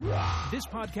This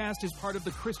podcast is part of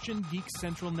the Christian Geek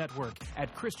Central Network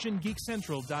at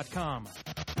ChristianGeekCentral.com.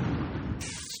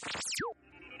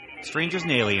 Strangers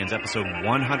and Aliens, episode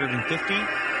 150,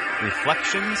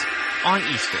 Reflections on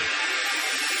Easter.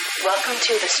 Welcome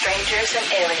to the Strangers and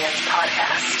Aliens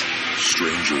podcast.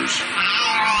 Strangers.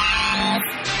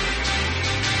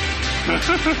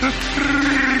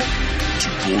 To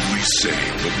boldly say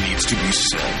what needs to be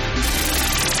said.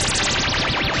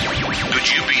 Would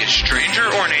you be a stranger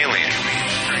or an alien?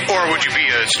 Or would you be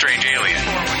a strange alien?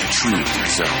 The truth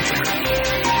is out there.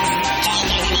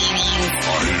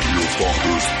 I am your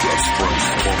father's best friend,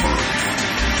 plumber.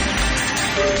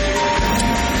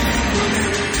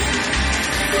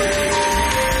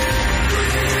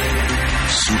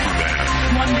 Superman.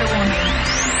 Wonder Woman.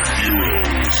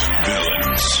 Heroes.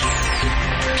 Villains.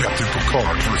 Captain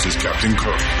Picard versus Captain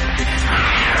Kirk. Do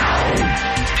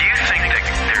you think that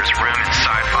there's room in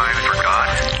sci-fi for God?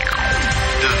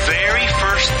 The very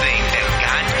first thing that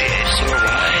God did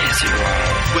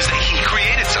was that He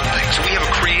created something. So we have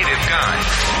a creative God.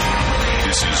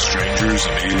 This is Strangers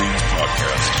and Aliens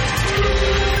podcast.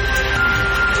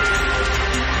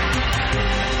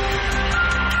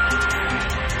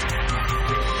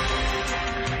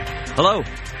 Hello,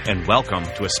 and welcome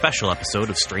to a special episode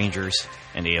of Strangers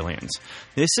and Aliens.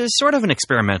 This is sort of an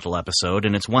experimental episode,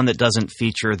 and it's one that doesn't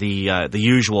feature the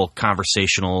usual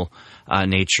conversational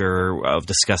nature of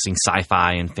discussing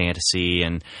sci-fi and fantasy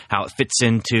and how it fits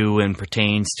into and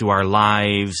pertains to our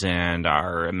lives and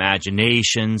our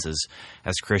imaginations as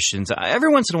Christians.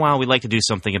 Every once in a while, we like to do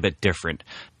something a bit different,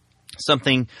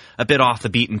 something a bit off the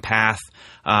beaten path,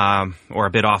 or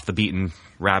a bit off the beaten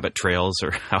rabbit trails, or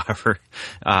however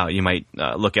you might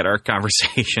look at our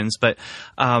conversations. But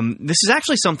this is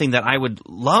actually something that I would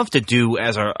love to do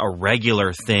as a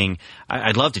regular thing.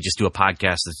 I'd love to just do a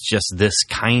podcast that's just this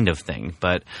kind of thing,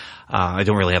 but I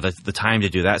don't really have the time to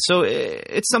do that. So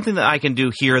it's something that I can do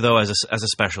here, though, as a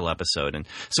special episode. And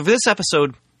so for this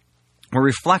episode, we're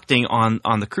reflecting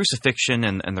on the crucifixion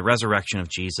and the resurrection of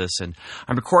Jesus, and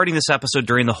I'm recording this episode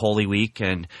during the Holy Week,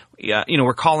 and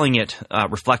we're calling it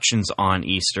Reflections on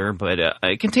Easter, but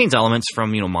it contains elements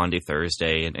from Monday,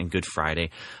 Thursday, and Good Friday.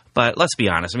 But let's be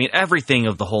honest, everything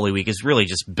of the Holy Week is really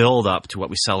just build up to what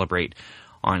we celebrate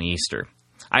on Easter.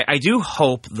 I do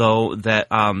hope, though, that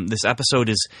this episode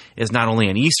is not only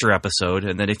an Easter episode,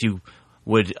 and that if you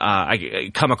would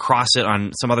come across it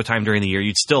on some other time during the year,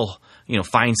 you'd still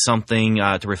find something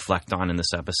to reflect on in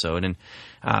this episode, and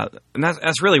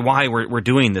that's really why we're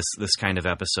doing this kind of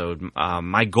episode.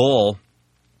 My goal,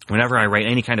 whenever I write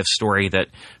any kind of story that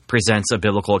presents a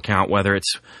biblical account, whether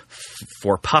it's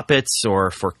for puppets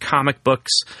or for comic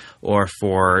books or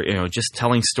for just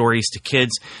telling stories to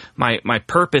kids, my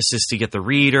purpose is to get the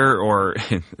reader, or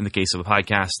in the case of a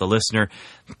podcast, the listener,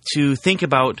 to think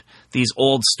about these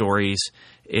old stories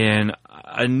in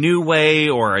a new way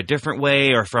or a different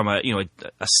way, or from a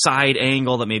side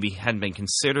angle that maybe hadn't been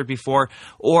considered before,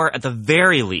 or at the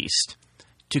very least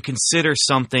to consider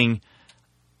something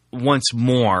once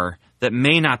more that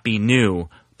may not be new,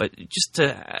 but just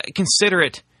to consider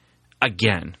it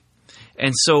again.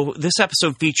 And so this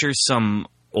episode features some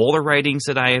older writings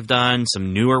that I have done,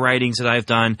 some newer writings that I've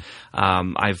done.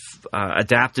 I've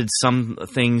adapted some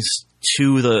things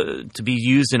to be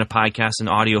used in a podcast in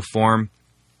audio form.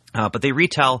 But they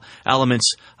retell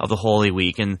elements of the Holy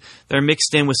Week, and they're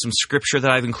mixed in with some scripture that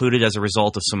I've included as a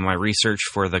result of some of my research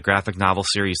for the graphic novel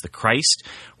series, The Christ,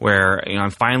 where I'm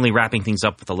finally wrapping things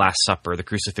up with the Last Supper, the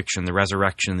crucifixion, the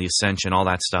resurrection, the ascension, all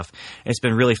that stuff. And it's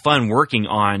been really fun working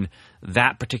on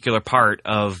that particular part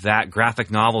of that graphic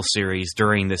novel series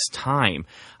during this time,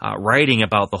 writing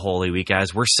about the Holy Week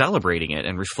as we're celebrating it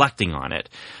and reflecting on it.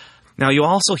 Now, you'll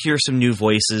also hear some new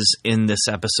voices in this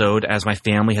episode, as my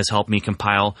family has helped me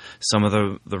compile some of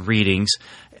the readings,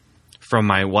 from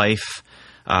my wife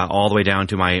all the way down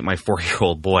to my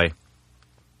 4-year-old boy,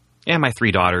 and my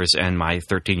 3 daughters and my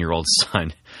 13-year-old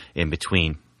son in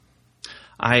between.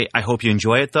 I hope you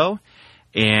enjoy it, though,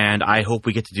 and I hope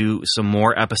we get to do some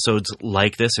more episodes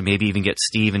like this, and maybe even get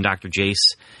Steve and Dr.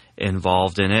 Jace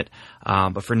involved in it.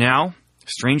 But for now,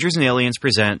 Strangers and Aliens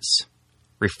presents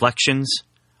Reflections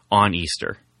on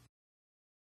Easter.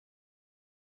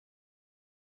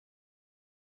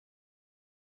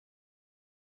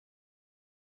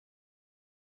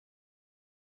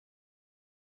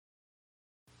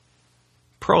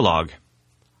 Prologue.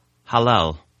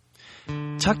 Hallel.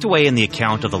 Tucked away in the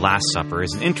account of the Last Supper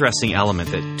is an interesting element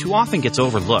that too often gets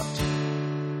overlooked.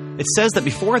 It says that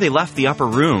before they left the upper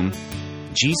room,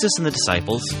 Jesus and the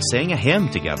disciples sang a hymn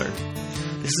together.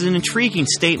 This is an intriguing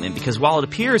statement because while it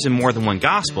appears in more than one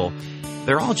gospel,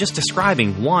 they're all just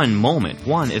describing one moment,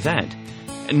 one event.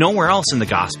 Nowhere else in the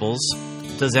Gospels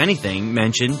does anything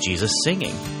mention Jesus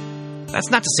singing. That's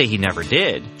not to say he never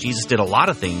did. Jesus did a lot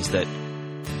of things that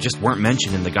just weren't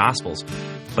mentioned in the Gospels.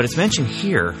 But it's mentioned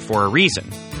here for a reason.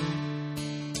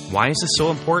 Why is this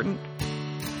so important?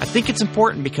 I think it's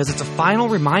important because it's a final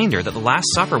reminder that the Last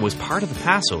Supper was part of the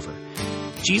Passover.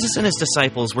 Jesus and his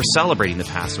disciples were celebrating the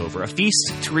Passover, a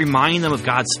feast to remind them of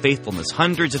God's faithfulness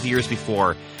hundreds of years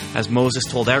before, as Moses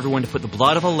told everyone to put the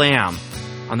blood of a lamb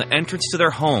on the entrance to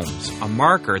their homes, a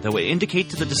marker that would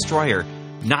indicate to the destroyer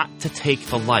not to take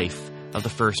the life of the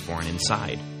firstborn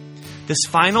inside. This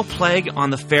final plague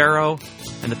on the Pharaoh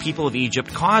and the people of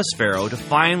Egypt caused Pharaoh to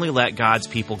finally let God's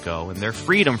people go, and their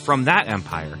freedom from that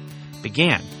empire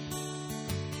began.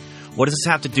 What does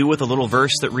this have to do with a little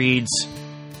verse that reads,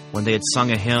 "When they had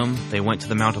sung a hymn, they went to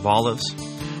the Mount of Olives"?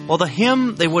 Well, the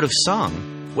hymn they would have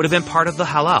sung would have been part of the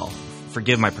Hallel,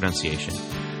 forgive my pronunciation,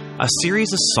 a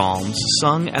series of psalms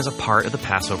sung as a part of the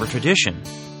Passover tradition.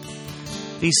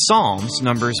 These psalms,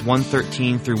 Numbers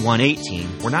 113 through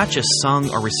 118, were not just sung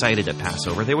or recited at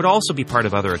Passover, they would also be part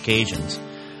of other occasions.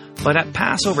 But at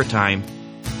Passover time,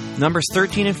 Numbers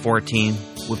 13 and 14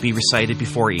 would be recited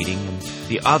before eating, and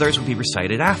the others would be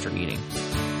recited after eating.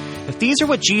 If these are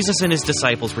what Jesus and his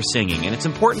disciples were singing, and it's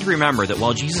important to remember that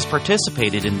while Jesus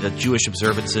participated in the Jewish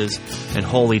observances and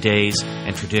holy days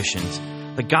and traditions,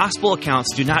 the gospel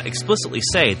accounts do not explicitly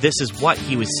say this is what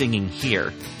he was singing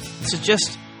here. This is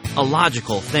just a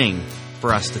logical thing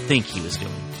for us to think he was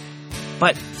doing.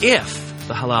 But if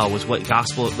the Hallel was what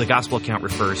the gospel account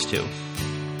refers to,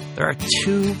 there are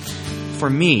two, for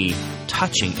me,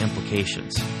 touching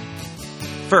implications.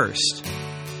 First,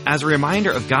 as a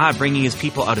reminder of God bringing his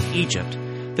people out of Egypt,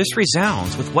 this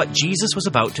resounds with what Jesus was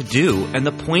about to do and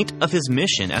the point of his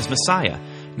mission as Messiah,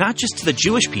 not just to the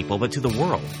Jewish people, but to the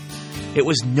world. It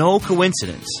was no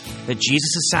coincidence that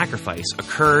Jesus' sacrifice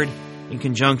occurred in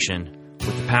conjunction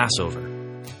with the Passover.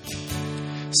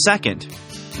 Second,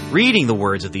 reading the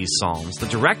words of these psalms, the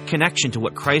direct connection to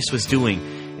what Christ was doing,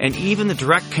 and even the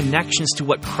direct connections to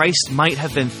what Christ might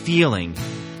have been feeling,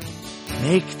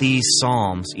 make these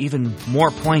psalms even more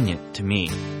poignant to me.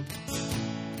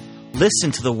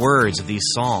 Listen to the words of these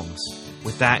psalms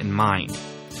with that in mind.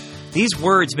 These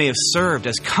words may have served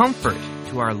as comfort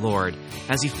to our Lord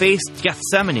as he faced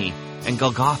Gethsemane and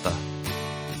Golgotha.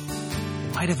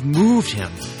 It might have moved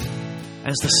him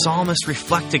as the psalmist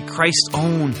reflected Christ's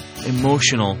own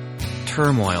emotional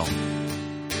turmoil.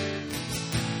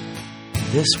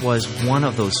 This was one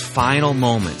of those final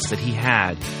moments that he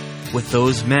had with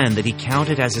those men that he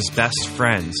counted as his best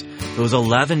friends, those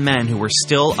 11 men who were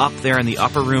still up there in the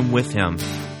upper room with him.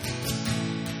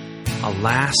 A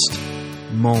last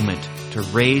moment to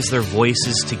raise their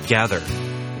voices together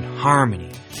in harmony,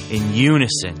 in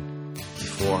unison,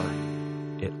 before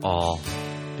it all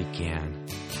began.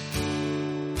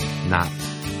 Not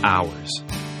hours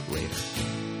later.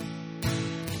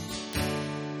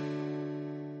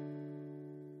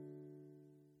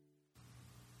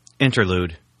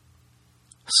 Interlude.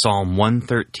 Psalm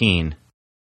 113.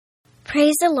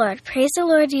 Praise the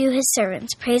Lord, you his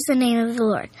servants. Praise the name of the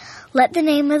Lord. Let the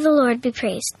name of the Lord be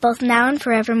praised, both now and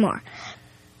forevermore.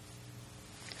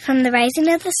 From the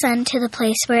rising of the sun to the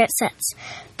place where it sets,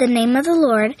 the name of the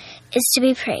Lord is to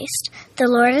be praised. The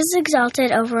Lord is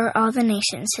exalted over all the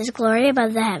nations, his glory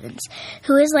above the heavens.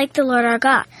 Who is like the Lord our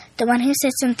God, the one who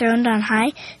sits enthroned on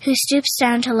high, who stoops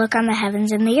down to look on the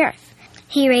heavens and the earth?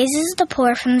 He raises the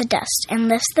poor from the dust and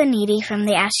lifts the needy from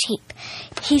the ash heap.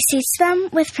 He seats them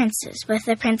with princes, with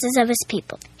the princes of his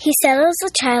people. He settles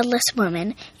the childless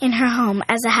woman in her home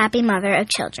as a happy mother of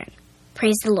children.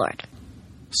 Praise the Lord.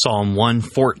 Psalm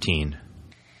 114.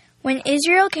 When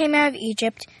Israel came out of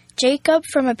Egypt, Jacob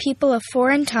from a people of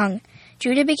foreign tongue,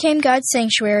 Judah became God's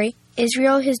sanctuary,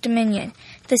 Israel his dominion.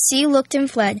 The sea looked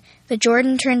and fled, the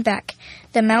Jordan turned back.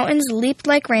 The mountains leaped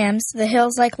like rams, the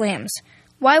hills like lambs.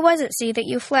 Why was it, sea, that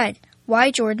you fled?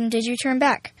 Why, Jordan, did you turn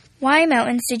back? Why,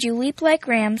 mountains, did you leap like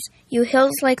rams, you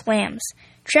hills like lambs?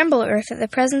 Tremble, earth, at the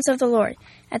presence of the Lord,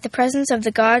 at the presence of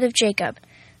the God of Jacob,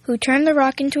 who turned the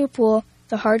rock into a pool,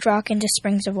 the hard rock into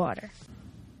springs of water.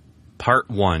 Part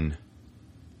 1.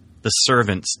 The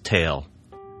Servant's Tale.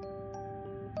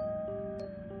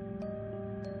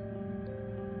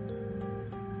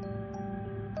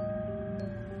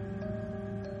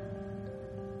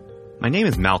 My name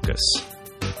is Malchus,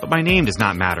 but my name does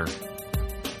not matter.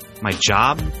 My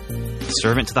job?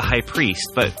 Servant to the high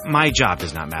priest, but my job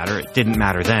does not matter. It didn't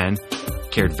matter then.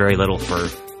 Cared very little for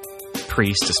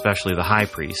priests, especially the high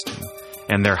priest,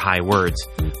 and their high words.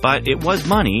 But it was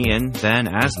money, and then,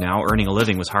 as now, earning a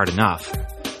living was hard enough.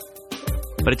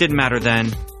 But it didn't matter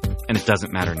then, and it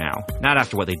doesn't matter now. Not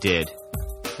after what they did,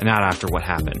 and not after what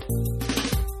happened.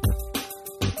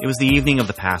 It was the evening of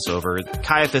the Passover.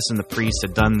 Caiaphas and the priests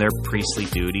had done their priestly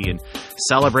duty and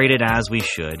celebrated as we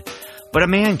should. But a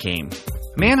man came.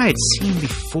 A man I had seen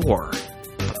before.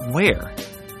 But where?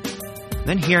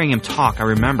 Then hearing him talk, I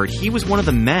remembered he was one of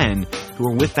the men who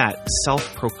were with that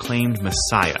self-proclaimed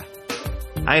Messiah.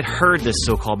 I had heard this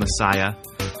so-called Messiah,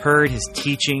 heard his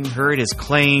teaching, heard his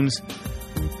claims,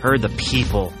 heard the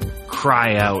people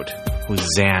cry out,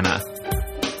 Hosanna.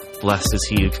 Blessed is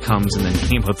he who comes in the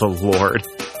name of the Lord.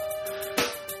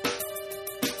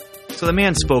 So the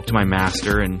man spoke to my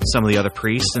master and some of the other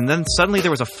priests, and then suddenly there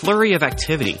was a flurry of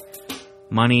activity.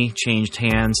 Money changed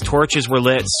hands, torches were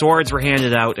lit, swords were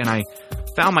handed out, and I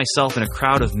found myself in a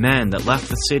crowd of men that left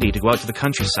the city to go out to the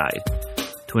countryside,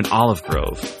 to an olive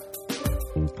grove.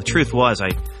 The truth was,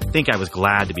 I think I was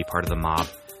glad to be part of the mob.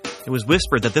 It was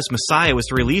whispered that this Messiah was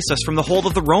to release us from the hold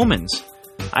of the Romans.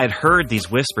 I had heard these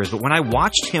whispers, but when I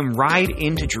watched him ride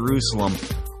into Jerusalem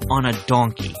on a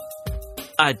donkey,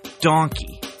 I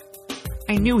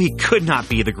knew he could not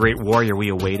be the great warrior we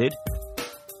awaited.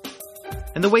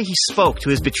 And the way he spoke to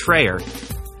his betrayer,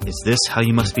 "Is this how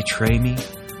you must betray me?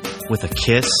 With a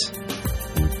kiss?"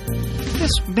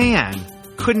 This man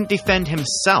couldn't defend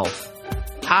himself.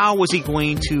 How was he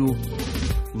going to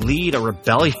lead a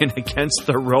rebellion against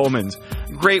the Romans?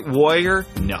 Great warrior?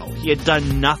 No, he had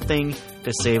done nothing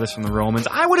to save us from the Romans.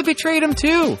 I would have betrayed him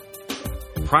too.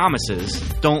 Promises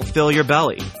don't fill your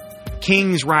belly.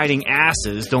 Kings riding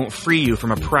asses don't free you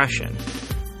from oppression.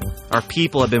 Our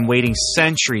people have been waiting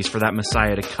centuries for that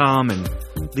Messiah to come and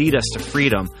lead us to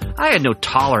freedom. I had no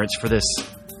tolerance for this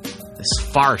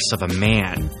farce of a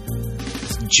man,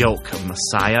 this joke of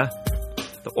Messiah.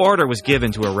 The order was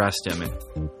given to arrest him, and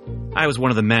I was one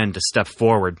of the men to step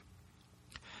forward.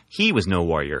 He was no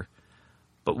warrior,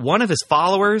 but one of his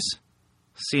followers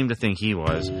seemed to think he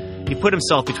was. He put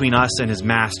himself between us and his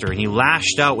master, and he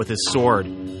lashed out with his sword.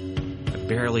 I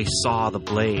barely saw the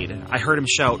blade. I heard him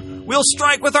shout, "We'll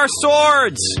strike with our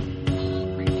swords!"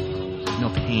 No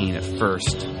pain at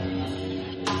first.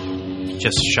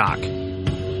 Just shock.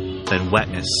 Then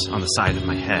wetness on the side of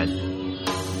my head.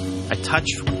 I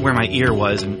touched where my ear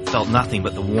was and felt nothing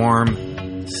but the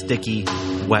warm, sticky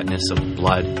wetness of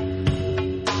blood.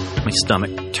 My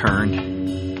stomach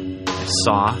turned. I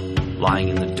saw, lying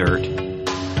in the dirt,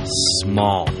 a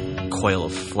small coil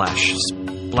of flesh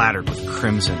splattered with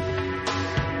crimson.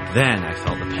 Then I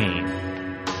felt the pain.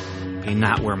 Pain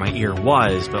not where my ear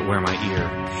was, but where my ear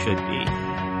should be.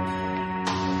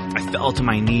 I fell to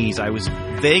my knees. I was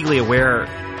vaguely aware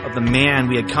of the man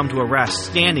we had come to arrest,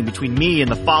 standing between me and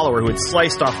the follower who had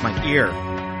sliced off my ear.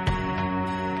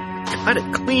 Cut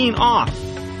it clean off.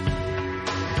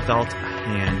 I felt a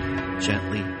hand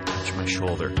gently touch my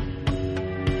shoulder.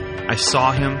 I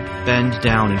saw him bend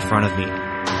down in front of me.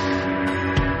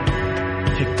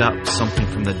 Picked up something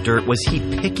from the dirt. Was he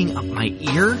picking up my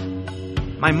ear?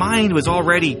 My mind was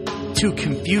already too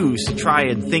confused to try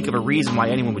and think of a reason why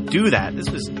anyone would do that. This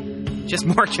was just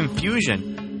more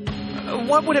confusion.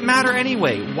 What would it matter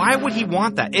anyway? Why would he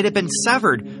want that? It had been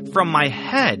severed from my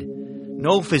head.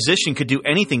 No physician could do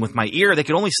anything with my ear. They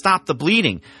could only stop the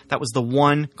bleeding. That was the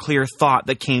one clear thought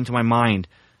that came to my mind.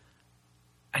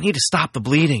 I need to stop the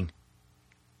bleeding.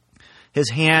 His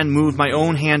hand moved my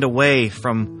own hand away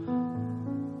from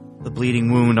the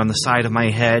bleeding wound on the side of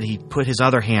my head. He put his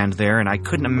other hand there, and I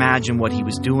couldn't imagine what he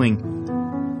was doing.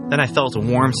 Then I felt a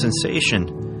warm sensation,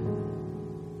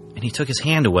 and he took his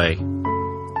hand away.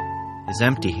 His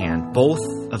empty hand. Both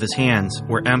of his hands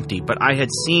were empty, but I had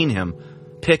seen him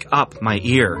pick up my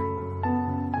ear.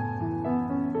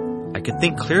 I could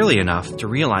think clearly enough to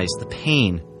realize the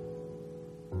pain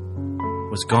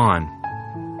was gone.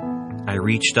 I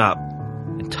reached up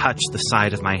and touched the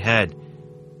side of my head.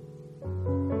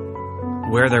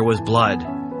 Where there was blood,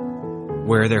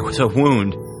 where there was a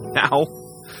wound, now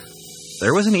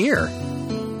there was an ear.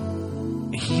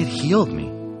 He had healed me.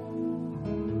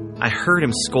 I heard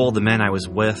him scold the men I was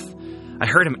with. I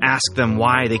heard him ask them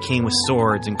why they came with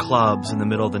swords and clubs in the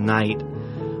middle of the night.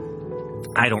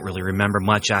 I don't really remember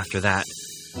much after that.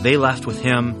 They left with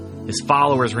him. His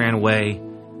followers ran away.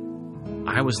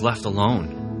 I was left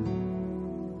alone.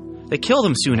 They killed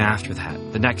him soon after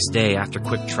that, the next day after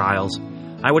quick trials.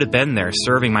 I would have been there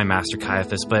serving my master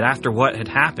Caiaphas, but after what had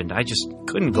happened, I just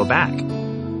couldn't go back.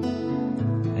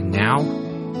 And now,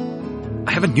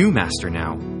 I have a new master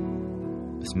now.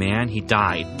 This man, he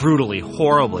died brutally,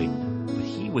 horribly, but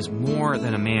he was more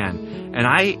than a man. And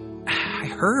I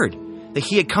heard that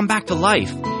he had come back to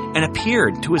life and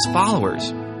appeared to his followers.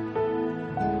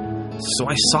 So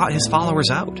I sought his followers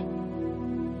out.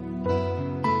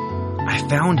 I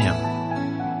found him.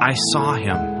 I saw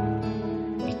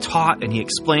him. He taught and he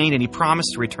explained and he promised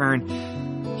to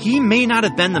return. He may not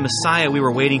have been the Messiah we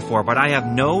were waiting for, but I have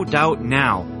no doubt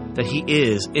now that he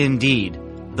is indeed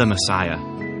the Messiah.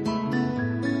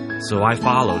 So I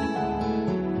followed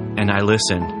and I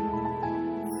listened.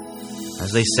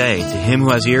 As they say, to him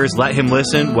who has ears, let him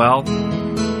listen. Well,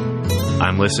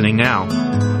 I'm listening now.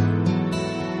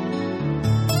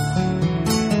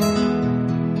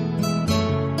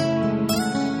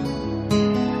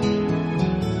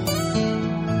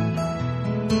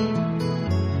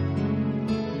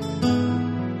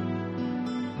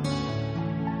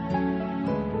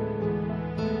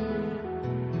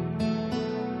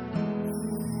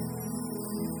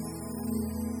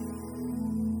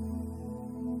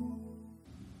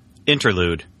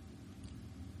 Interlude.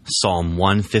 Psalm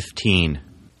 115.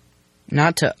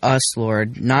 Not to us,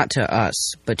 Lord, not to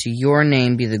us, but to your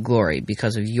name be the glory,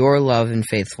 because of your love and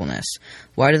faithfulness.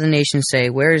 Why do the nations say,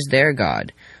 where is their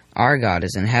God? Our God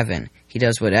is in heaven. He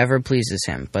does whatever pleases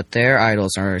him, but their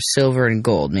idols are silver and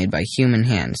gold made by human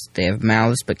hands. They have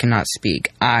mouths but cannot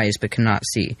speak, eyes but cannot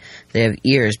see. They have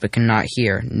ears but cannot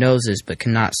hear, noses but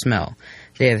cannot smell.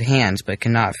 They have hands but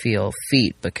cannot feel,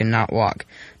 feet but cannot walk,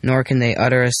 nor can they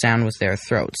utter a sound with their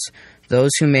throats.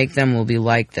 Those who make them will be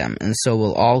like them, and so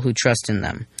will all who trust in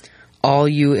them. All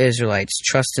you Israelites,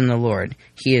 trust in the Lord.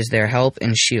 He is their help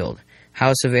and shield.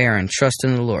 House of Aaron, trust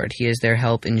in the Lord. He is their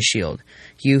help and shield.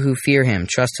 You who fear him,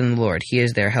 trust in the Lord. He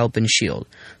is their help and shield.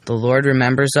 The Lord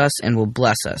remembers us and will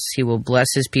bless us. He will bless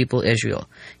his people Israel.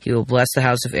 He will bless the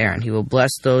house of Aaron. He will bless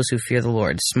those who fear the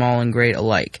Lord, small and great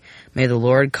alike. May the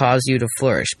Lord cause you to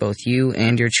flourish, both you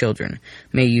and your children.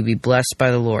 May you be blessed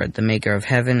by the Lord, the maker of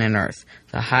heaven and earth.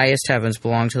 The highest heavens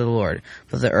belong to the Lord,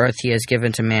 but the earth he has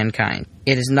given to mankind.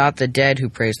 It is not the dead who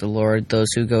praise the Lord, those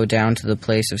who go down to the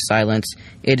place of silence.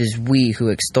 It is we who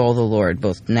extol the Lord,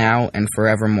 both now and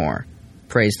forevermore.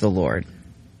 Praise the Lord.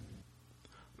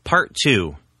 Part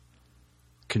 2.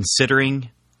 Considering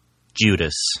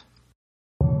Judas.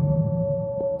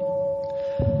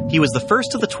 He was the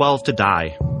first of the 12 to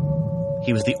die.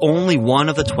 He was the only one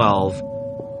of the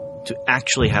 12 to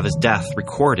actually have his death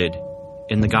recorded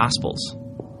in the Gospels.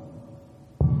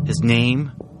 His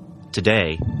name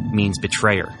today means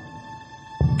betrayer,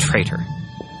 traitor,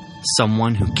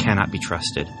 someone who cannot be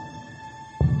trusted.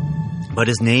 But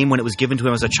his name, when it was given to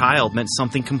him as a child, meant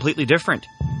something completely different.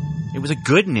 It was a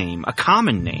good name, a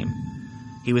common name.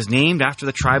 He was named after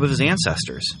the tribe of his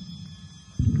ancestors,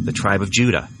 the tribe of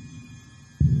Judah.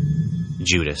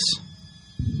 Judas.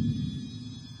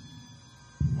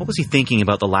 What was he thinking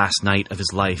about the last night of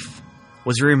his life?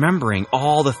 Was he remembering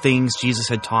all the things Jesus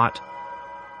had taught?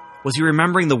 Was he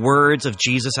remembering the words of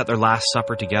Jesus at their Last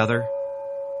Supper together?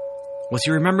 Was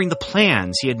he remembering the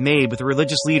plans he had made with the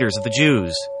religious leaders of the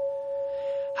Jews?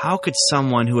 How could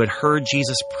someone who had heard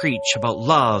Jesus preach about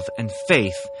love and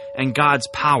faith and God's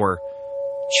power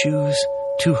choose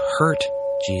to hurt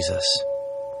Jesus?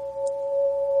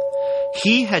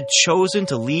 He had chosen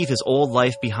to leave his old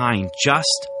life behind,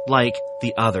 just like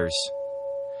the others.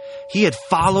 He had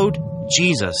followed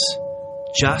Jesus,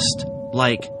 just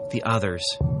like the others.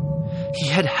 He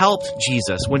had helped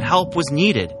Jesus when help was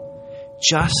needed,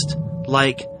 just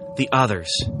like the others.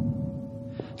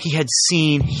 He had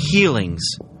seen healings,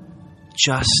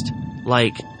 just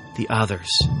like the others.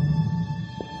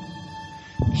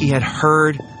 He had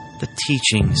heard the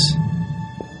teachings,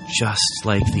 just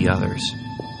like the others.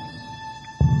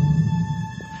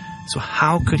 So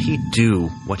how could he do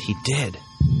what he did?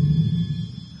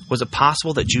 Was it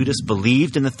possible that Judas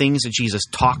believed in the things that Jesus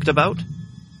talked about,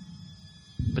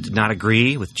 but did not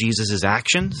agree with Jesus'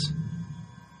 actions?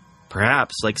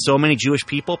 Perhaps, like so many Jewish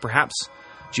people, perhaps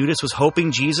Judas was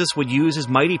hoping Jesus would use his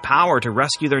mighty power to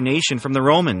rescue their nation from the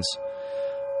Romans.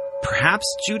 Perhaps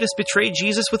Judas betrayed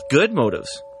Jesus with good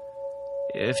motives.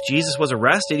 If Jesus was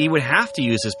arrested, he would have to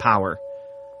use his power.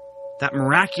 That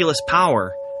miraculous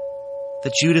power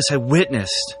that Judas had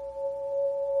witnessed.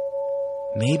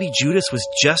 Maybe Judas was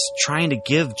just trying to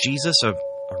give Jesus a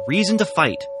reason to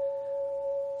fight.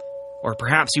 Or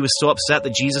perhaps he was so upset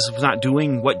that Jesus was not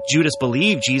doing what Judas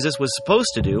believed Jesus was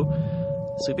supposed to do,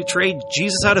 so he betrayed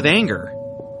Jesus out of anger.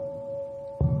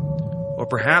 Or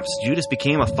perhaps Judas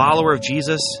became a follower of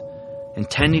Jesus,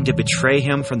 intending to betray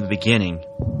him from the beginning.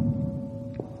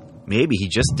 Maybe he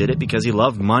just did it because he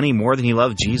loved money more than he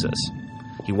loved Jesus.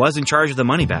 He was in charge of the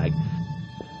money bag,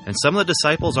 and some of the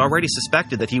disciples already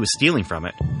suspected that he was stealing from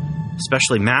it,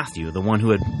 especially Matthew, the one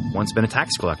who had once been a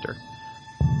tax collector.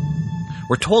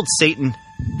 We're told Satan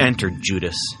entered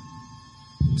Judas.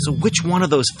 So which one of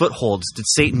those footholds did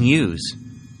Satan use?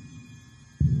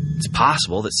 It's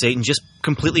possible that Satan just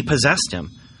completely possessed him.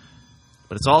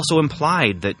 But it's also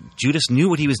implied that Judas knew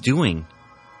what he was doing,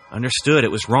 understood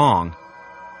it was wrong,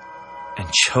 and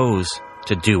chose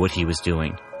to do what he was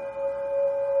doing.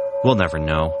 We'll never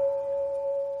know.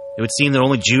 It would seem that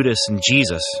only Judas and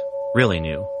Jesus really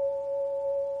knew.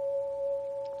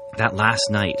 That last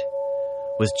night,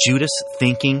 was Judas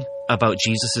thinking about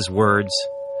Jesus' words?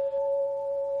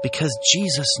 Because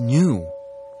Jesus knew.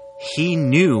 He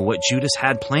knew what Judas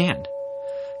had planned.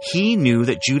 He knew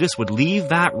that Judas would leave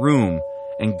that room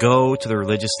and go to the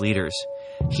religious leaders.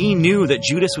 He knew that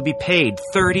Judas would be paid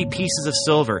 30 pieces of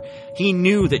silver. He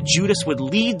knew that Judas would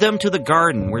lead them to the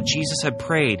garden where Jesus had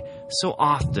prayed so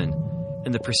often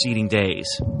in the preceding days.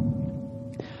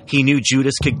 He knew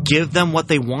Judas could give them what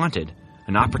they wanted,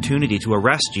 an opportunity to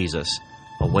arrest Jesus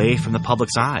away from the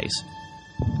public's eyes.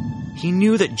 He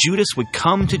knew that Judas would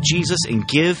come to Jesus and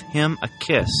give him a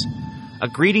kiss, a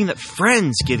greeting that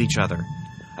friends give each other,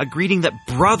 a greeting that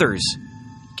brothers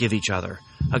give each other,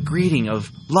 a greeting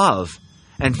of love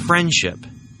and friendship,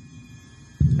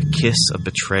 a kiss of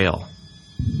betrayal,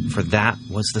 for that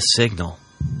was the signal.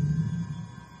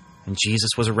 And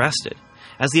Jesus was arrested.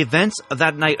 As the events of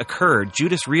that night occurred,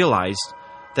 Judas realized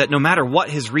that no matter what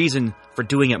his reason for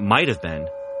doing it might have been,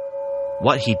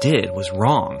 what he did was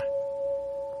wrong.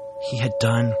 He had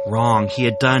done wrong. He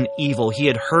had done evil. He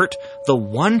had hurt the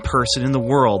one person in the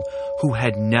world who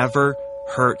had never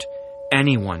hurt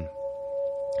anyone.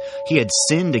 He had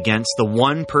sinned against the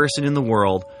one person in the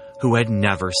world who had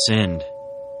never sinned.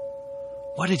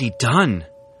 What had he done?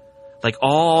 Like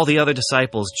all the other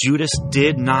disciples, Judas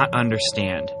did not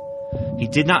understand. He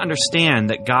did not understand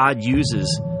that God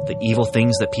uses the evil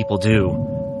things that people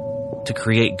do to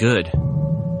create good.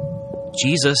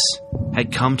 Jesus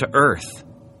had come to earth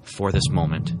for this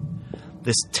moment.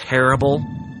 This terrible,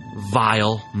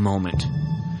 vile moment.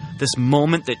 This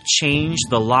moment that changed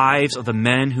the lives of the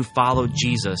men who followed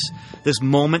Jesus. This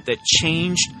moment that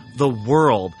changed the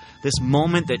world. This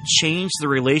moment that changed the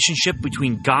relationship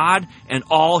between God and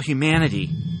all humanity.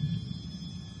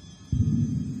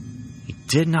 He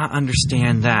did not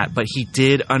understand that, but he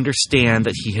did understand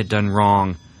that he had done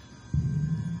wrong.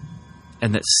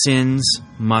 And that sins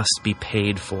must be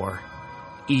paid for.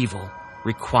 Evil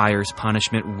requires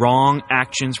punishment. Wrong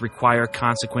actions require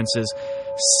consequences.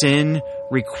 Sin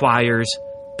requires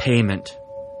payment.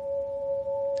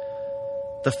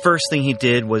 The first thing he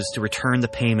did was to return the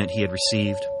payment he had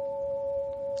received.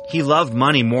 He loved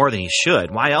money more than he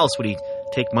should. Why else would he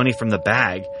take money from the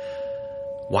bag?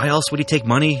 Why else would he take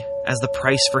money as the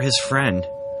price for his friend?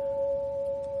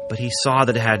 But he saw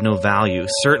that it had no value,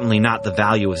 certainly not the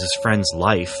value of his friend's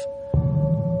life.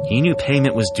 He knew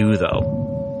payment was due, though.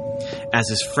 As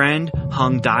his friend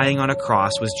hung dying on a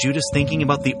cross, was Judas thinking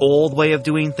about the old way of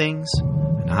doing things?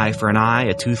 An eye for an eye,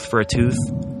 a tooth for a tooth,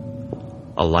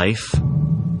 a life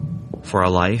for a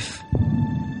life?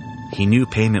 He knew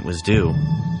payment was due.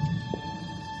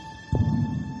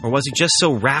 Or was he just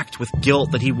so racked with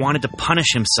guilt that he wanted to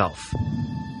punish himself?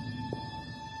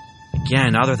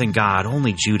 Again, other than God,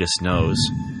 only Judas knows.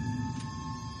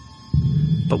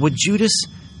 But would Judas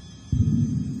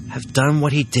have done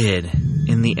what he did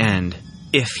in the end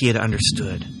if he had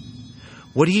understood?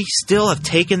 Would he still have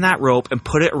taken that rope and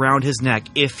put it around his neck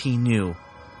if he knew?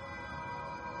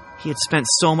 He had spent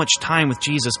so much time with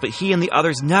Jesus, but he and the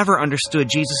others never understood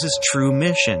Jesus' true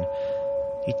mission.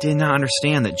 He did not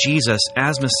understand that Jesus,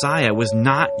 as Messiah, was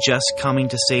not just coming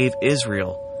to save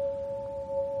Israel.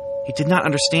 He did not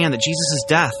understand that Jesus'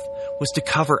 death was to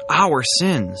cover our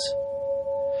sins.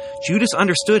 Judas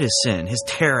understood his sin, his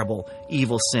terrible,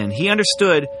 evil sin. He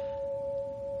understood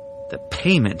that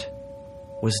payment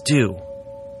was due.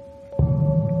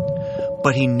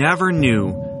 But he never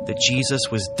knew that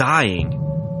Jesus was dying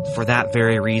for that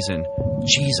very reason.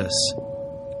 Jesus,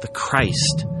 the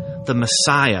Christ, the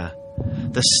Messiah,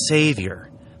 the Savior,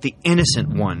 the innocent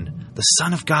one, the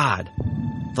Son of God,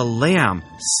 the Lamb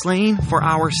slain for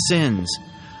our sins,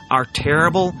 our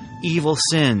terrible, evil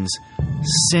sins,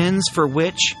 sins for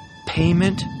which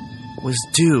payment was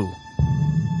due.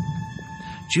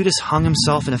 Judas hung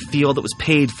himself in a field that was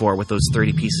paid for with those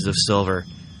 30 pieces of silver.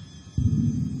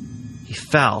 He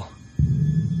fell,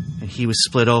 and he was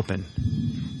split open.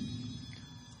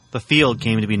 The field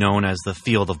came to be known as the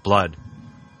Field of Blood,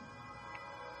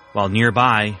 while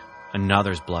nearby,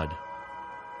 another's blood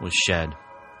was shed.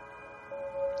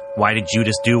 Why did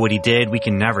Judas do what he did? We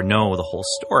can never know the whole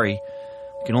story.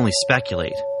 We can only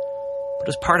speculate. But it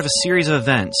was part of a series of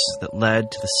events that led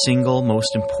to the single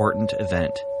most important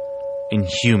event in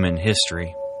human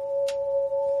history.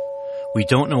 We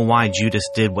don't know why Judas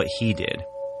did what he did,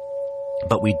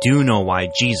 but we do know why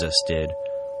Jesus did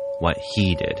what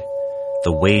he did.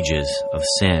 The wages of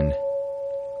sin.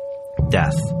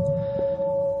 Death.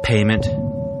 Payment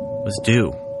was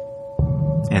due.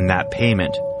 And that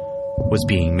payment was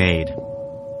being made.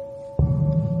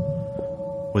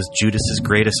 Was Judas's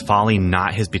greatest folly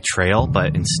not his betrayal,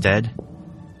 but instead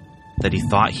that he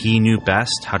thought he knew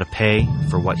best how to pay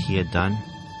for what he had done?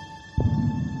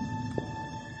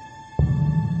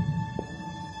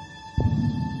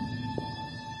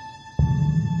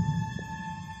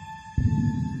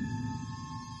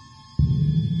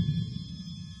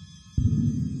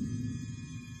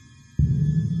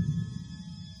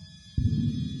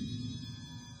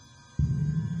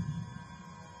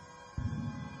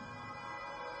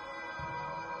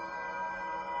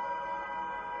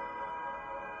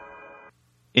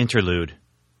 Interlude,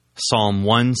 Psalm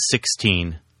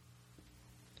 116.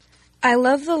 I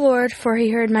love the Lord, for he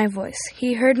heard my voice.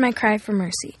 He heard my cry for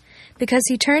mercy. Because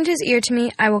he turned his ear to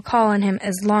me, I will call on him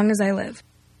as long as I live.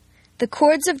 The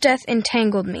cords of death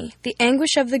entangled me. The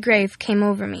anguish of the grave came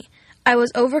over me. I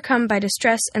was overcome by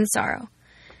distress and sorrow.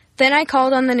 Then I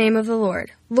called on the name of the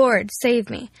Lord. Lord, save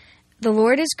me. The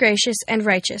Lord is gracious and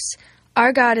righteous.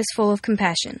 Our God is full of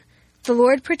compassion. The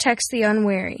Lord protects the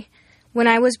unwary. When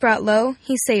I was brought low,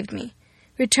 he saved me.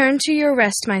 Return to your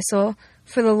rest, my soul,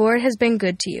 for the Lord has been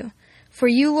good to you. For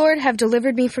you, Lord, have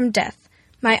delivered me from death,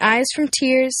 my eyes from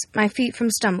tears, my feet from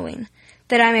stumbling,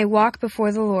 that I may walk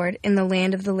before the Lord in the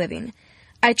land of the living.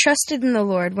 I trusted in the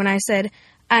Lord when I said,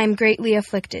 I am greatly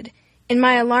afflicted. In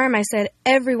my alarm I said,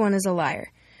 everyone is a liar.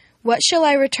 What shall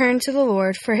I return to the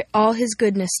Lord for all his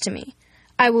goodness to me?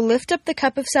 I will lift up the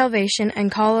cup of salvation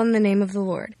and call on the name of the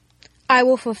Lord. I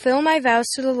will fulfill my vows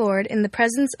to the Lord in the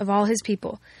presence of all his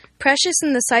people. Precious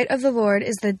in the sight of the Lord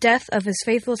is the death of his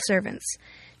faithful servants.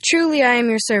 Truly I am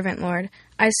your servant, Lord.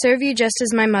 I serve you just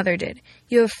as my mother did.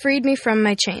 You have freed me from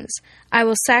my chains. I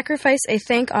will sacrifice a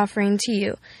thank offering to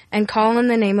you and call on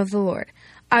the name of the Lord.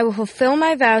 I will fulfill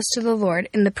my vows to the Lord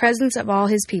in the presence of all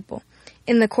his people.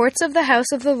 In the courts of the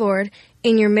house of the Lord,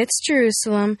 in your midst,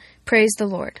 Jerusalem, praise the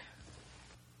Lord.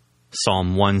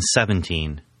 Psalm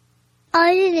 117.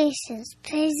 All you nations,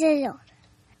 praise the Lord.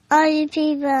 All you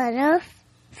people on earth,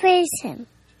 praise him.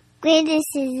 Great is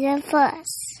his love for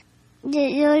us. The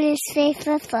Lord is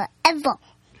faithful forever.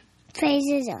 Praise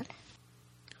the Lord.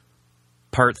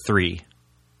 Part 3.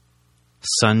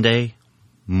 Sunday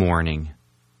morning.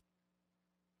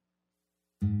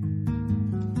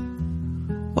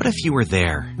 What if you were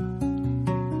there?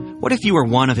 What if you were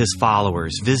one of his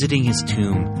followers visiting his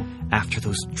tomb after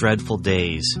those dreadful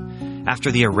days?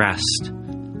 After the arrest,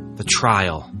 the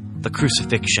trial, the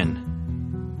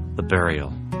crucifixion, the burial.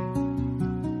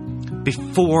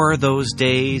 Before those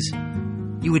days,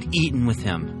 you had eaten with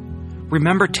him.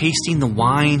 Remember tasting the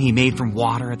wine he made from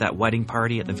water at that wedding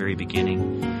party at the very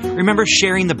beginning? Remember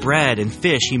sharing the bread and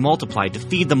fish he multiplied to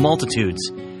feed the multitudes,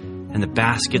 and the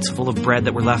baskets full of bread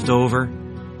that were left over?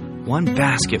 One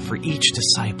basket for each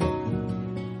disciple.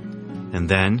 And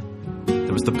then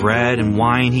there was the bread and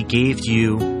wine he gave to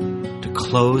you to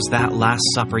close that last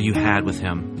supper you had with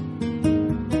him.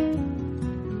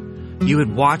 You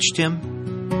had watched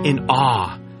him in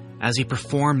awe as he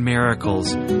performed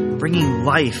miracles, bringing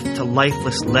life to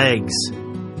lifeless legs,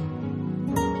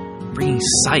 bringing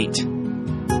sight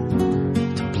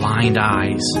to blind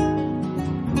eyes,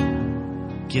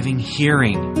 giving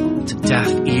hearing to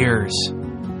deaf ears.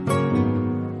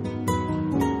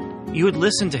 You would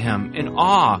listen to him in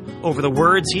awe over the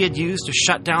words he had used to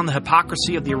shut down the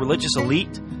hypocrisy of the religious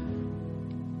elite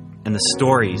and the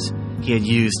stories he had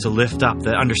used to lift up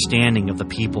the understanding of the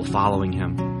people following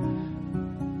him.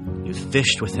 You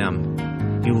fished with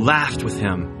him. You laughed with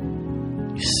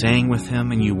him. You sang with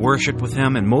him and you worshiped with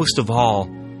him, and most of all,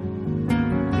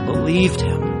 you believed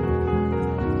him.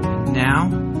 And now,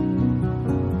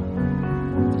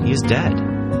 he is dead.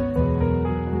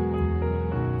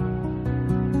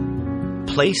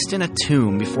 Placed in a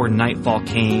tomb before nightfall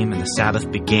came and the Sabbath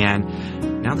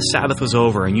began. Now the Sabbath was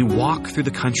over, and you walk through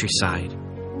the countryside.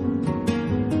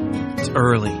 It's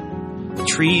early. The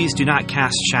trees do not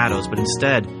cast shadows, but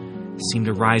instead seem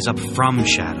to rise up from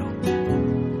shadow.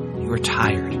 You are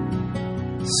tired.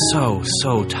 So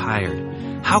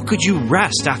tired. How could you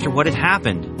rest after what had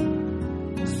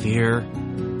happened? Fear,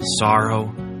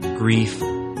 sorrow, grief.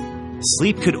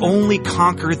 Sleep could only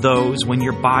conquer those when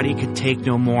your body could take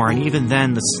no more, and even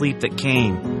then the sleep that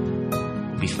came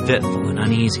would be fitful and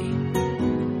uneasy.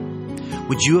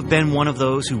 Would you have been one of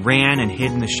those who ran and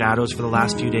hid in the shadows for the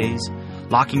last few days,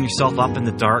 locking yourself up in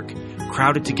the dark,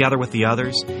 crowded together with the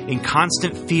others, in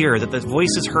constant fear that the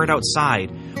voices heard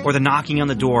outside or the knocking on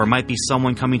the door might be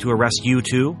someone coming to arrest you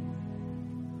too?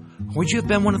 Would you have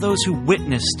been one of those who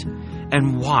witnessed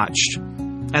and watched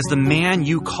as the man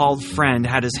you called friend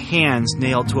had his hands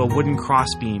nailed to a wooden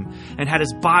crossbeam and had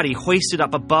his body hoisted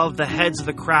up above the heads of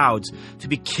the crowds to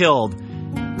be killed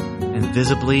and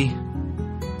visibly,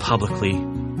 publicly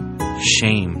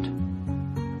shamed?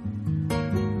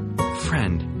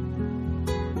 Friend,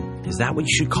 is that what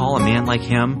you should call a man like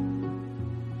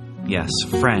him? Yes,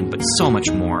 friend, but so much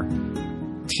more.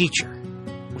 Teacher,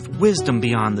 with wisdom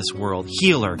beyond this world.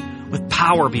 Healer, with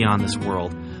power beyond this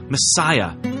world.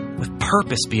 Messiah, with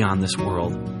purpose beyond this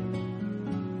world.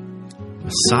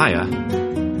 Messiah?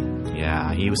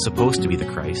 Yeah, he was supposed to be the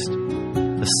Christ,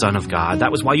 the Son of God.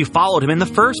 That was why you followed him in the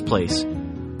first place.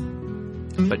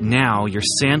 But now, your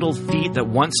sandaled feet that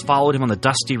once followed him on the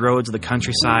dusty roads of the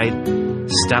countryside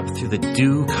step through the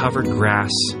dew-covered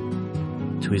grass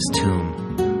to his tomb.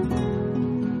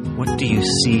 What do you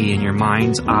see in your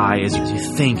mind's eye as you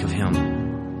think of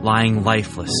him lying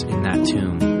lifeless in that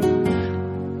tomb?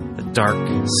 The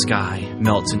dark sky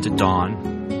melts into dawn.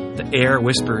 The air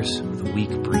whispers with a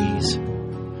weak breeze.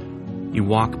 You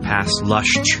walk past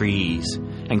lush trees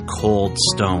and cold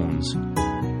stones.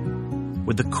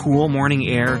 Would the cool morning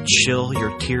air chill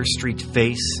your tear-streaked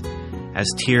face as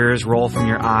tears roll from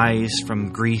your eyes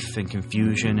from grief and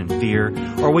confusion and fear?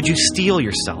 Or would you steel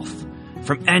yourself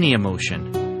from any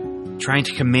emotion, trying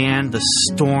to command the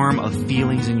storm of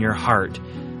feelings in your heart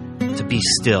to be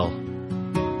still,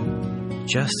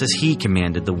 just as he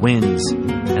commanded the winds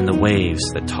and the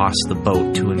waves that tossed the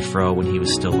boat to and fro when he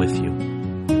was still with you?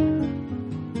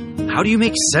 How do you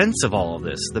make sense of all of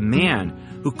this? The man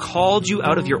who called you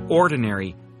out of your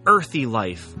ordinary, earthy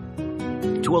life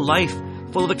to a life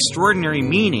full of extraordinary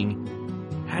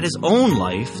meaning had his own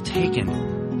life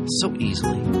taken so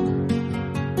easily.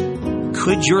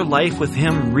 Could your life with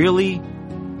him really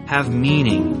have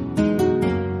meaning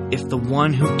if the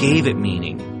one who gave it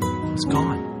meaning was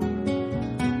gone?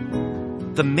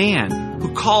 The man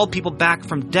who called people back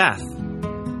from death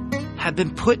had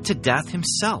been put to death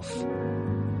himself.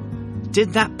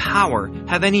 Did that power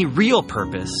have any real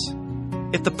purpose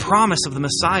if the promise of the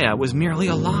Messiah was merely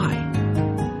a lie?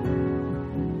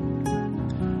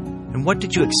 And what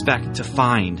did you expect to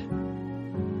find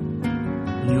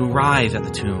when you arrived at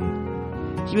the tomb?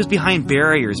 He was behind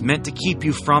barriers meant to keep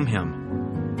you from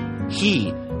him.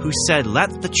 He who said,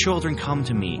 "Let the children come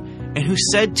to me," and who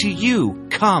said to you,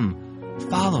 "Come,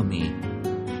 follow me."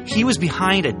 He was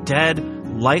behind a dead,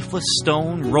 lifeless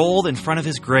stone rolled in front of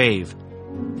his grave.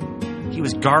 He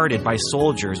was guarded by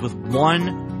soldiers with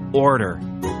one order: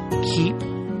 keep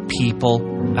people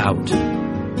out.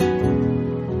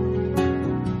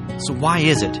 So why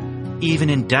is it, even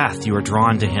in death, you are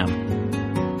drawn to him?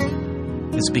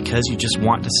 Is it because you just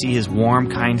want to see his warm,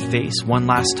 kind face one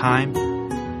last time?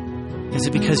 Is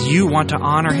it because you want to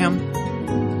honor him?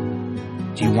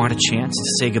 Do you want a chance to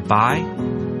say goodbye?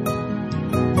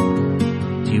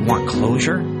 Do you want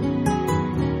closure?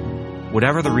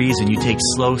 Whatever the reason, you take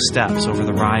slow steps over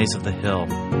the rise of the hill.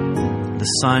 The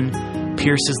sun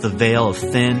pierces the veil of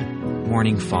thin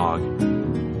morning fog.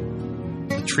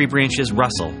 The tree branches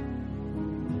rustle.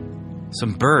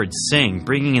 Some birds sing,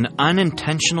 bringing an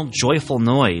unintentional, joyful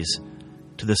noise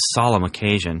to this solemn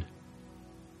occasion.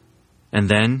 And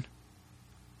then,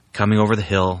 coming over the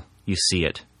hill, you see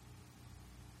it.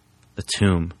 The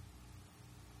tomb.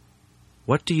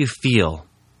 What do you feel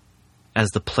as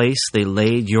the place they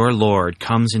laid your Lord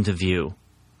comes into view?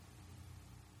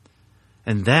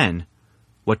 And then,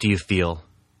 what do you feel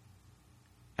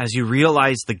as you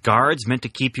realize the guards meant to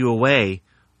keep you away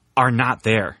are not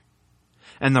there,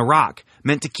 and the rock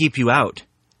meant to keep you out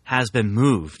has been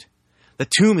moved? The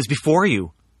tomb is before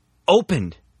you,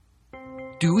 opened.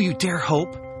 Do you dare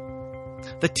hope?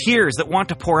 The tears that want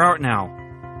to pour out now,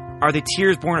 are they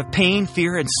tears born of pain,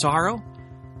 fear, and sorrow?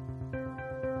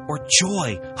 Or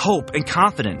joy, hope, and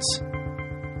confidence?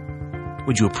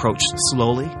 Would you approach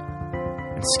slowly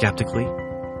and skeptically?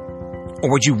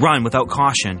 Or would you run without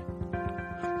caution?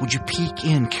 Would you peek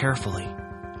in carefully?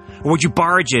 Or would you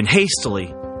barge in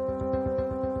hastily?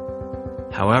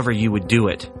 However you would do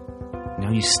it,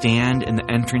 now you stand in the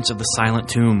entrance of the silent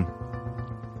tomb.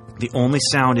 The only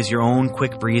sound is your own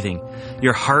quick breathing.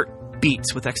 Your heart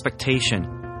beats with expectation.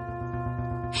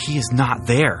 He is not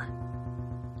there.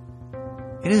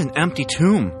 It is an empty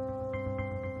tomb.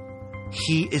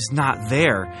 He is not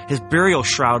there. His burial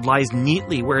shroud lies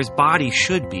neatly where his body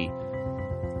should be.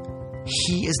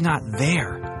 He is not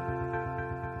there.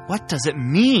 What does it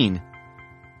mean?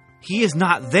 He is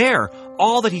not there.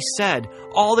 All that he said,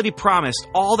 all that he promised,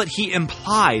 all that he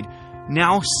implied,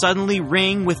 now suddenly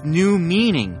ring with new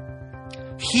meaning.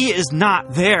 He is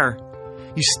not there.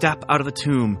 You step out of the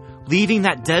tomb, leaving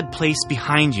that dead place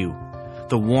behind you.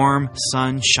 The warm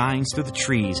sun shines through the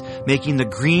trees, making the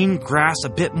green grass a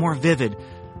bit more vivid.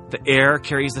 The air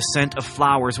carries the scent of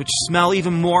flowers, which smell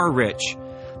even more rich.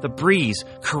 The breeze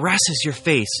caresses your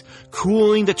face,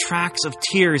 cooling the tracks of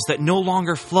tears that no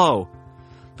longer flow.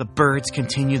 The birds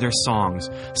continue their songs,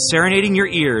 serenading your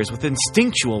ears with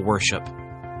instinctual worship.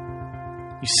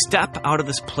 You step out of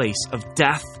this place of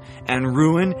death and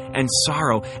ruin and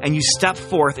sorrow, and you step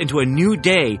forth into a new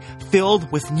day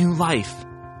filled with new life.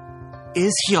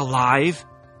 Is he alive?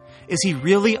 Is he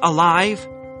really alive?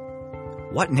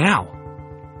 What now?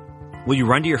 Will you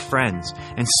run to your friends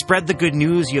and spread the good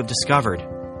news you have discovered?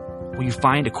 Will you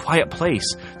find a quiet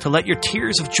place to let your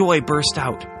tears of joy burst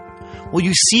out? Will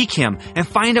you seek him and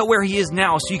find out where he is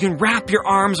now so you can wrap your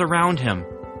arms around him?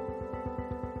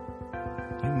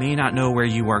 You may not know where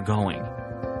you are going,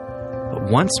 but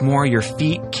once more your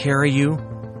feet carry you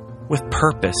with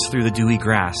purpose through the dewy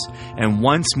grass, and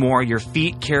once more your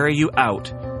feet carry you out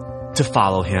to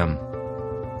follow him.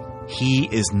 He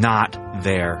is not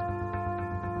there.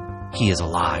 He is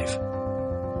alive.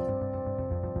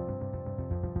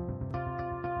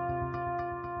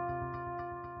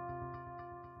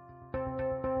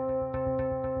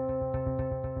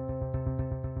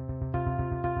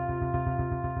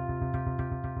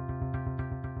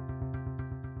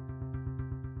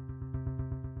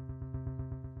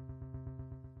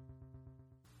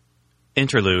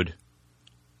 Interlude,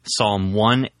 Psalm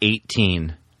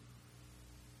 118.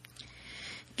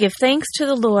 Give thanks to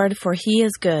the Lord, for he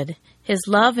is good. His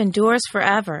love endures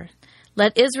forever.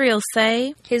 Let Israel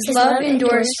say, His love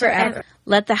endures forever.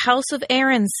 Let the house of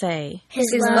Aaron say,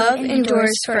 His love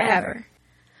endures forever.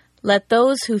 Let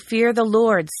those who fear the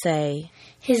Lord say,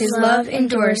 His love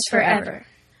endures forever.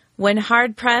 When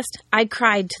hard pressed, I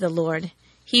cried to the Lord.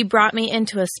 He brought me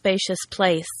into a spacious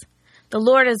place. The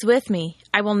Lord is with me.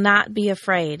 I will not be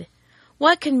afraid.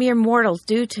 What can mere mortals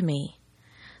do to me?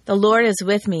 The Lord is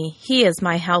with me. He is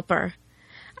my helper.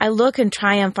 I look in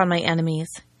triumph on my enemies.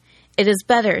 It is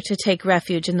better to take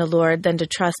refuge in the Lord than to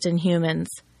trust in humans.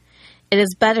 It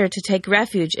is better to take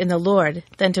refuge in the Lord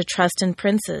than to trust in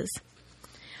princes.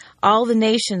 All the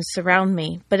nations surround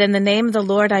me, but in the name of the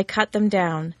Lord I cut them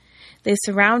down. They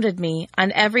surrounded me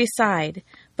on every side,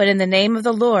 but in the name of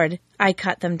the Lord I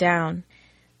cut them down.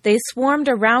 They swarmed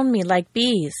around me like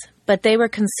bees, but they were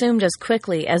consumed as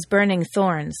quickly as burning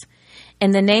thorns.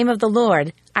 In the name of the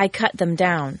Lord, I cut them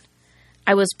down.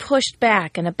 I was pushed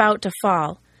back and about to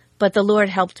fall, but the Lord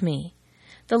helped me.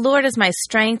 The Lord is my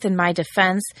strength and my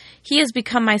defense. He has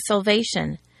become my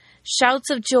salvation. Shouts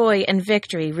of joy and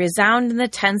victory resound in the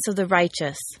tents of the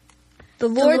righteous. The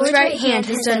Lord's right hand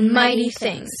has done mighty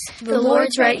things. The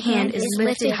Lord's right hand is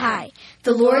lifted high.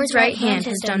 The Lord's right hand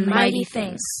has done mighty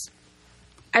things.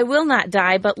 I will not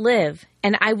die, but live,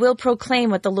 and I will proclaim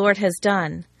what the Lord has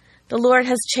done. The Lord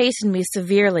has chastened me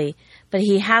severely, but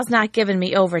he has not given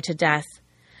me over to death.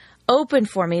 Open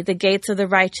for me the gates of the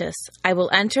righteous. I will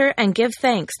enter and give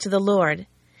thanks to the Lord.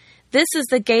 This is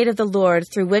the gate of the Lord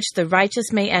through which the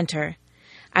righteous may enter.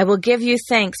 I will give you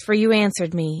thanks, for you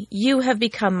answered me. You have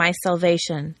become my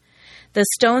salvation. The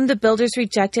stone the builders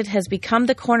rejected has become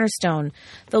the cornerstone.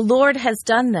 The Lord has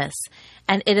done this,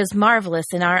 and it is marvelous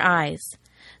in our eyes.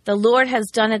 The Lord has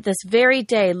done it this very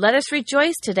day. Let us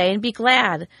rejoice today and be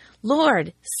glad.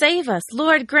 Lord, save us.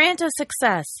 Lord, grant us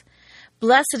success.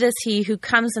 Blessed is he who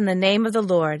comes in the name of the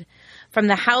Lord. From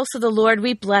the house of the Lord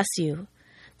we bless you.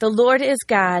 The Lord is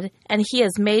God, and he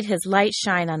has made his light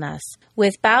shine on us.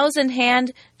 With boughs in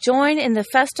hand, join in the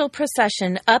festal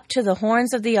procession up to the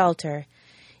horns of the altar.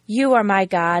 You are my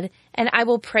God, and I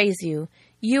will praise you.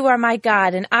 You are my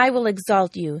God, and I will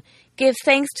exalt you. Give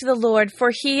thanks to the Lord,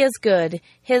 for he is good.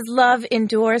 His love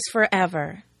endures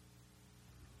forever.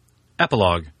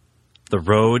 Epilogue, The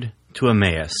Road to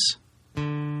Emmaus.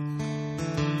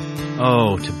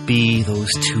 Oh, to be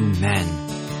those two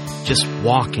men, just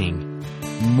walking,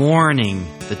 mourning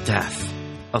the death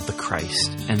of the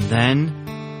Christ, and then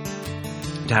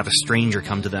to have a stranger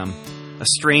come to them, a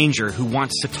stranger who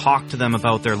wants to talk to them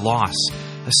about their loss,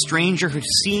 a stranger who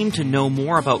seemed to know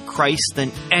more about Christ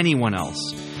than anyone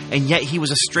else, and yet he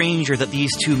was a stranger that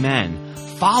these two men,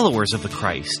 followers of the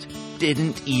Christ,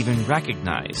 didn't even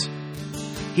recognize.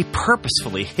 He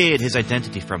purposefully hid his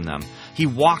identity from them. He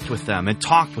walked with them and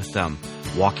talked with them,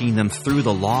 walking them through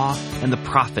the law and the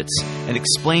prophets and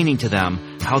explaining to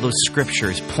them how those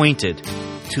scriptures pointed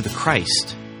to the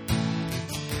Christ.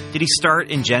 Did he start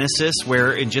in Genesis,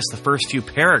 where in just the first few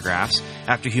paragraphs,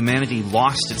 after humanity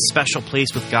lost its special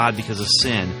place with God because of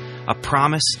sin, a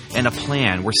promise and a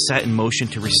plan were set in motion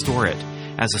to restore it,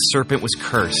 as the serpent was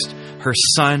cursed, Her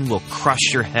son will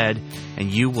crush your head,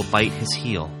 and you will bite his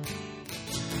heel.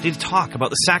 Did he talk about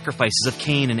the sacrifices of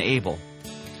Cain and Abel?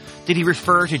 Did he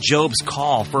refer to Job's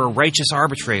call for a righteous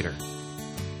arbitrator?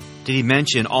 Did he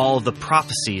mention all of the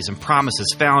prophecies and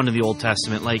promises found in the Old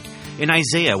Testament, like in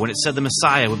Isaiah when it said the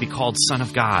Messiah would be called Son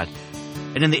of God,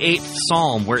 and in the 8th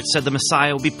Psalm where it said the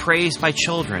Messiah would be praised by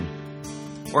children,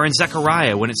 or in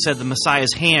Zechariah when it said the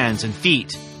Messiah's hands and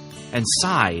feet and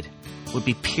side would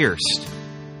be pierced,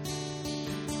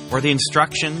 or the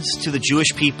instructions to the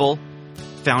Jewish people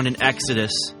found in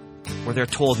Exodus where they're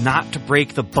told not to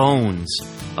break the bones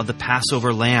of the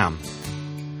Passover lamb,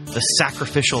 the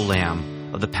sacrificial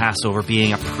lamb of the Passover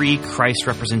being a pre-Christ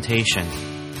representation,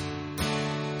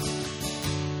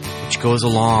 which goes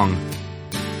along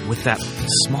with that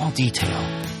small detail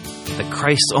that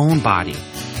Christ's own body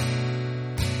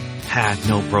had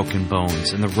no broken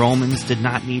bones, and the Romans did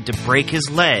not need to break his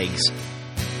legs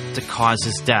to cause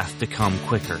his death to come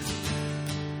quicker.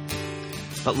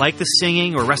 But like the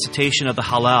singing or recitation of the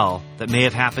Hallel that may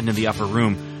have happened in the upper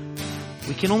room,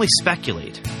 we can only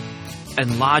speculate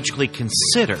and logically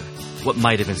consider what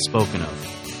might have been spoken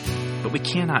of. But we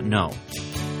cannot know.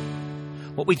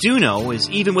 What we do know is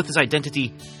even with his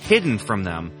identity hidden from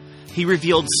them, he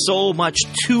revealed so much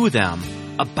to them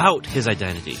about his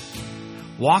identity.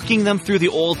 Walking them through the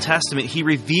Old Testament, he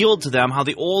revealed to them how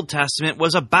the Old Testament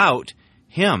was about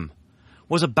him,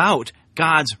 was about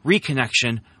God's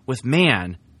reconnection with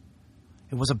man.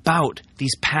 It was about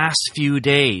these past few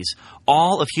days.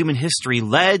 All of human history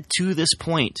led to this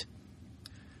point.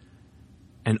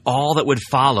 And all that would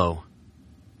follow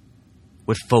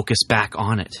would focus back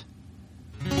on it.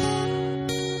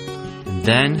 And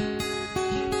then,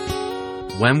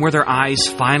 when were their eyes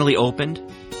finally opened?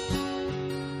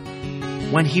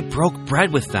 When he broke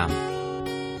bread with them.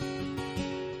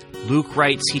 Luke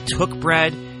writes, he took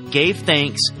bread, gave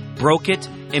thanks, broke it,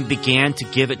 and began to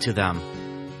give it to them.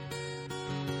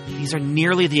 These are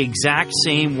nearly the exact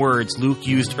same words Luke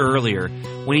used earlier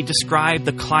when he described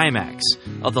the climax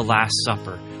of the Last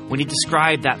Supper, when he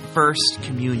described that first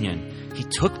communion. He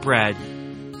took bread,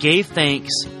 gave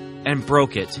thanks, and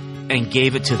broke it, and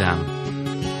gave it to them,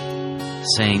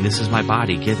 saying, "This is my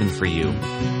body given for you.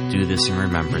 Do this in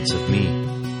remembrance of me."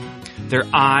 Their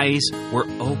eyes were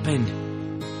opened.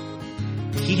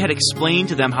 He had explained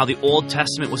to them how the Old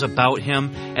Testament was about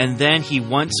him, and then he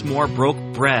once more broke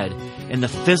bread in the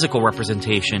physical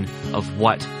representation of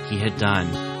what he had done.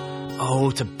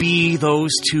 Oh, to be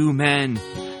those two men,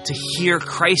 to hear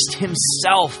Christ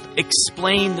himself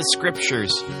explain the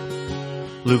Scriptures.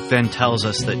 Luke then tells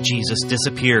us that Jesus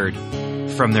disappeared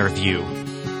from their view.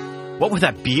 What would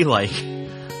that be like?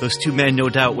 Those two men no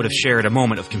doubt would have shared a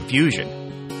moment of confusion.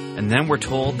 And then we're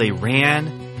told they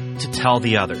ran to tell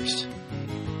the others.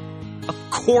 Of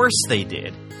course they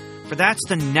did, for that's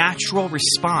the natural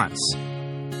response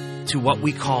to what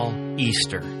we call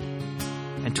Easter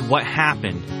and to what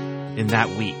happened in that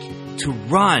week. To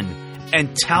run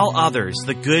and tell others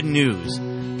the good news.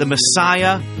 The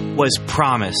Messiah was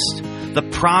promised. The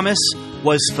promise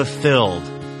was fulfilled.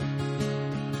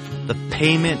 The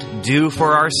payment due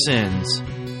for our sins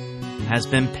has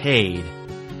been paid,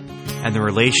 and the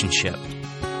relationship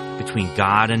between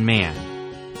God and man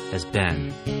has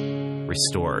been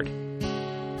restored.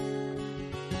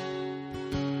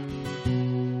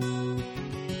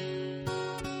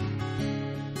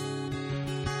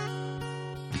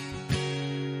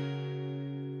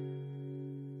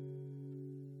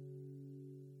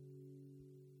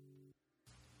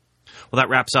 Well, that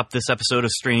wraps up this episode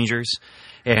of Strangers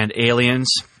and Aliens.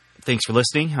 Thanks for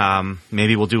listening.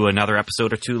 Maybe we'll do another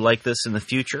episode or two like this in the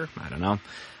future. I don't know.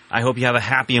 I hope you have a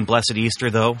happy and blessed Easter,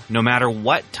 though, no matter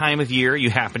what time of year you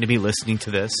happen to be listening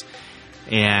to this.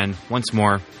 And once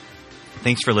more,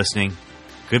 thanks for listening.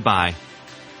 Goodbye,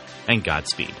 and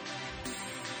Godspeed.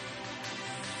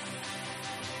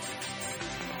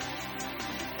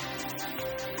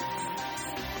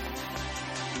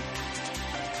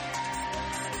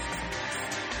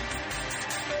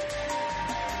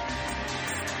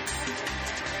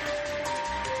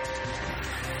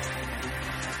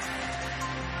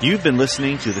 You've been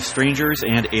listening to the Strangers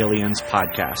and Aliens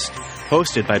podcast,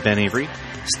 hosted by Ben Avery,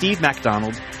 Steve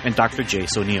MacDonald, and Dr.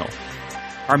 Jace O'Neill.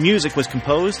 Our music was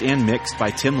composed and mixed by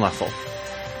Tim Leffel.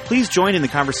 Please join in the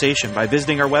conversation by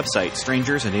visiting our website,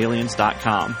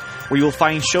 strangersandaliens.com, where you will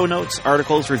find show notes,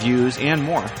 articles, reviews, and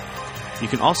more. You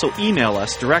can also email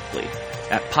us directly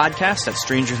at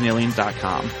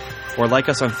podcast@strangersandaliens.com, or like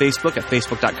us on Facebook at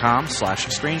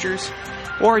facebook.com/strangers.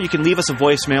 Or you can leave us a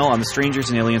voicemail on the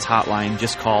Strangers and Aliens hotline.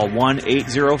 Just call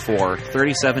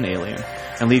 1-804-37-ALIEN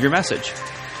and leave your message.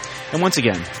 And once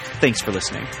again, thanks for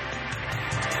listening.